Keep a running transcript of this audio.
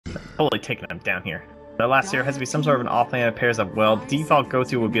totally taking him down here. The last here has to be some sort of an offlane that pairs up well. Default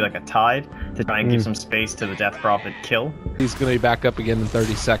go-to would be like a Tide to try and give some space to the Death Prophet kill. He's going to be back up again in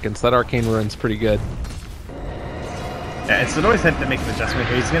 30 seconds. That Arcane Ruin's pretty good. Yeah, it's always had to make an adjustment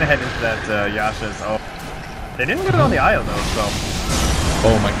here. He's going to head into that Yasha's. Oh, they didn't get it on the IO though, so...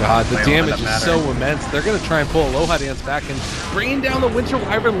 Oh my god, the damage is so immense. They're going to try and pull Aloha Dance back, and bringing down the Winter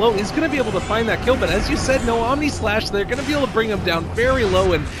Wyvern low is going to be able to find that kill, but as you said, no Omni Slash. They're going to be able to bring him down very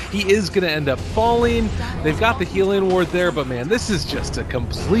low, and he is going to end up falling. They've got the heal-in ward there, but man, this is just a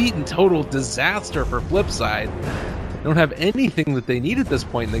complete and total disaster for FlipSid. They don't have anything that they need at this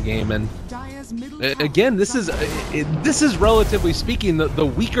point in the game, and again, this is relatively speaking the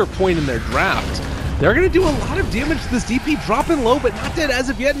weaker point in their draft. They're going to do a lot of damage to this DP, dropping low, but not dead as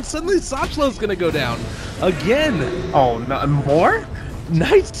of yet, and suddenly Sachlo's going to go down. Again. Oh, no, more?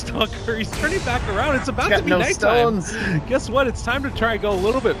 Night Stalker, he's turning back around. It's about to be nighttime. Guess what? It's time to try and go a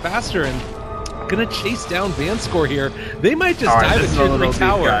little bit faster, and going to chase down Vanscore here. They might just dive at tier 3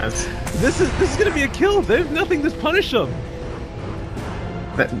 tower. This is going to be a kill. They have nothing to punish them.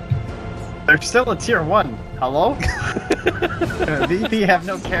 They're still a tier 1. Hello? VP have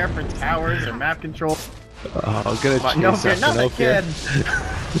no care for towers or map control. Oh, gonna chase no fear, nothing, kid.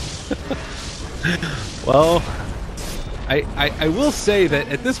 Well, I will say that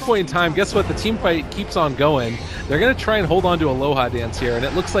at this point in time, guess what? The team fight keeps on going. They're going to try and hold on to Aloha Dance here, and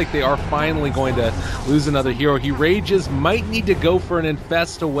it looks like they are finally going to lose another hero. He rages, might need to go for an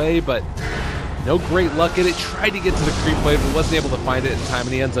infest away, but no great luck at it. Tried to get to the creep wave, but wasn't able to find it in time,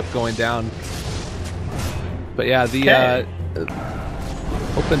 and he ends up going down. But yeah,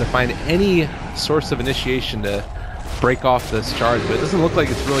 hoping to find any source of initiation to break off this charge, but it doesn't look like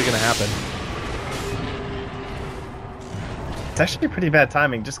it's really going to happen. It's actually pretty bad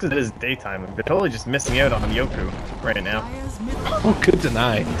timing, just because it is daytime. They're totally just missing out on Yoku right now. Oh, good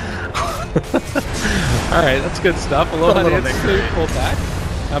deny. Alright, that's good stuff. Aloha Dance, pull back.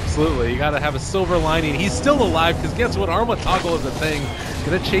 Absolutely, you gotta have a silver lining. He's still alive, because guess what? Arma Toggle is a thing.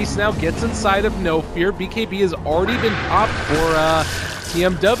 Gonna chase now, gets inside of No Fear. BKB has already been popped for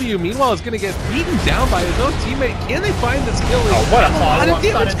TMW. Meanwhile, is gonna get beaten down by his own teammate. Can they find this kill? Oh, what a lot of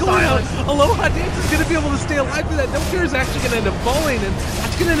damage going out. Aloha Dance is gonna be able to stay alive for that. No Fear is actually gonna end up falling, and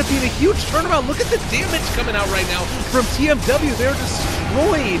that's gonna end up being a huge turnaround. Look at the damage coming out right now from TMW. They're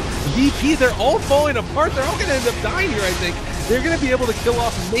destroying VP. They're all falling apart. They're all gonna end up dying here, I think. They're going to be able to kill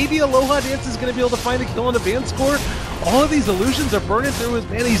off. Maybe Aloha Dance is going to be able to find a kill on the Vanscore. All of these illusions are burning through his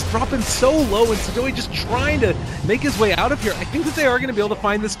man. He's dropping so low, and Sidoi just trying to make his way out of here. I think that they are going to be able to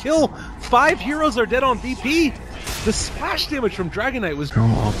find this kill. 5 heroes are dead on VP. The splash damage from Dragon Knight was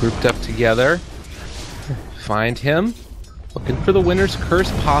all grouped up together. Find him. Looking for the Winner's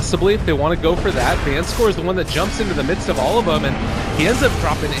Curse, possibly, if they want to go for that. Vanscore is the one that jumps into the midst of all of them, and he ends up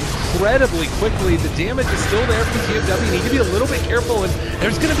dropping incredibly quickly. The damage is still there from TMW. You need to be a little bit careful, and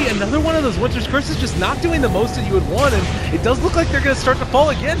there's going to be another one of those Winter's Curses just not doing the most that you would want, and it does look like they're going to start to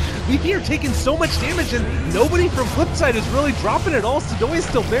fall again. VP are taking so much damage, and nobody from FlipSid is really dropping at all. Sidoi is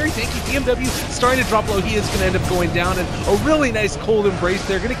still very tanky. TMW starting to drop low. He is going to end up going down, and a really nice cold embrace.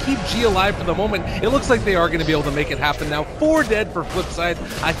 They're going to keep G alive for the moment. It looks like they are going to be able to make it happen now. 4 dead for FlipSid.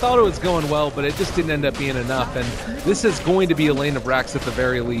 I thought it was going well, but it just didn't end up being enough, and this is going to be a lane of racks at the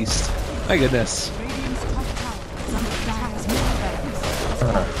very least. My goodness.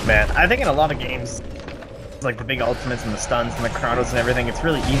 Man, I think in a lot of games, like the big ultimates and the stuns and the chronos and everything, it's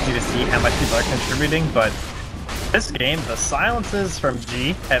really easy to see how much people are contributing, but this game, the silences from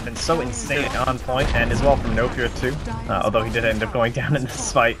G have been so insane on point, and as well from No Fear too, although he did end up going down in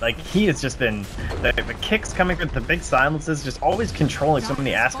this fight. Like, he has just been, the kicks coming with the big silences, just always controlling so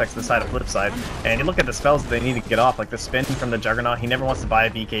many aspects of the side of FlipSid. And you look at the spells that they need to get off, like the spin from the Juggernaut, he never wants to buy a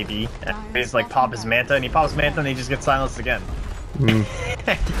BKB, and he's like pop his Manta, and he pops Manta and he just gets silenced again.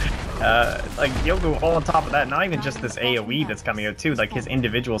 Like Yoku all on top of that, not even just this AoE that's coming out too, like his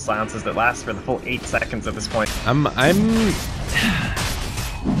individual silences that last for the full 8 seconds at this point. I'm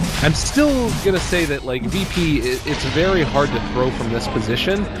still gonna say that like VP, it's very hard to throw from this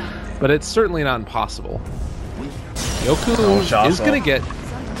position, but it's certainly not impossible. Yoku is gonna get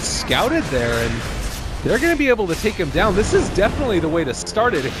scouted there, and they're going to be able to take him down. This is definitely the way to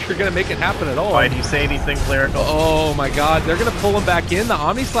start it if you're going to make it happen at all. Why do you say these things, Lyrical? Oh my god, they're going to pull him back in. The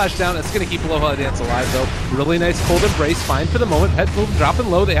Omni Slash down. It's going to keep Aloha Dance alive, though. Really nice cold embrace. Fine for the moment. Pet move dropping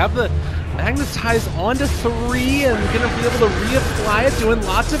low. They have the Magnetize onto 3 and gonna be able to reapply it, doing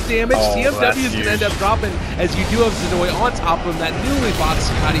lots of damage. TMW is gonna end up dropping as you do have Zenoy on top of him. That newly bought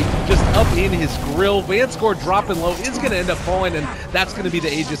Scotty just up in his grill. Vanscore dropping low is gonna end up falling, and that's gonna be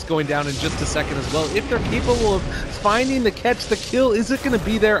the Aegis going down in just a second as well. If they're capable of finding the catch, the kill, is it gonna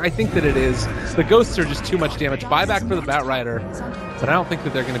be there? I think that it is. The ghosts are just too much damage. Buyback for the Batrider, but I don't think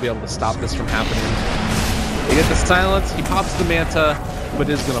that they're gonna be able to stop this from happening. They get the silence, he pops the Manta, but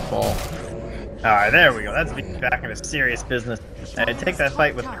is gonna fall. Alright, there we go. That's back into serious business. And take that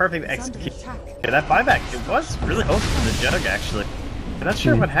fight with perfect execution. Yeah, that buyback, it was really close to the Jug, actually. I'm not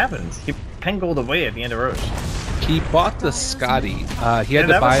sure what happened. He 10 gold away at the end of Roche. He bought the Scotty. He had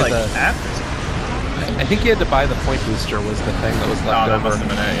to buy was, like, the... after. I think he had to buy the point booster was the thing that was left over. That must have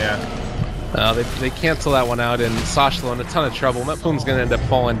been it, yeah. They cancel that one out, and Sashlo in a ton of trouble. Metpoom's going to end up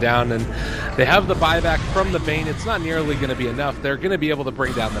falling down, and they have the buyback from the Bane. It's not nearly going to be enough. They're going to be able to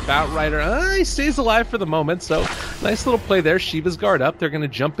bring down the Batrider. He stays alive for the moment, so nice little play there. Shiva's guard up. They're going to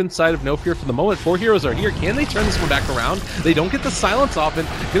jump inside of No Fear for the moment. 4 heroes are here. Can they turn this one back around? They don't get the silence off, and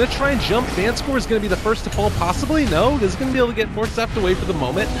going to try and jump. Vanscore is going to be the first to fall, possibly. No, is going to be able to get more stuffed away for the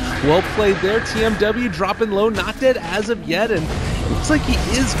moment. Well played there. TMW dropping low, not dead as of yet, and looks like he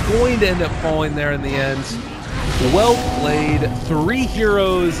is going to end up falling there in the end. Well played. 3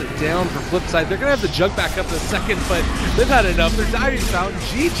 heroes down for FlipSid. They're going to have the Jug back up in a second, but they've had enough. They're diving fountain.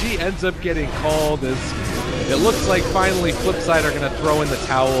 GG ends up getting called as it looks like finally FlipSid are going to throw in the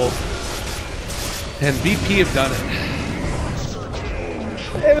towel. And VP have done it.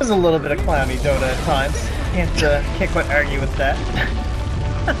 It was a little bit of clowny Dota at times. Can't quite argue with that.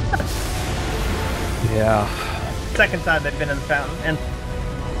 Yeah. Second time they've been in the fountain and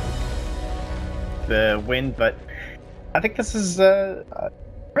the win, but I think this is a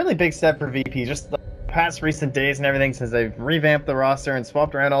really big step for VP. Just the past recent days and everything since they've revamped the roster and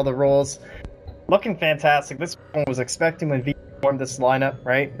swapped around all the roles. Looking fantastic. This one was expecting when VP formed this lineup,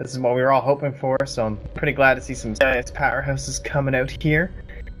 right? This is what we were all hoping for, so I'm pretty glad to see some powerhouses coming out here.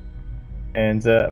 And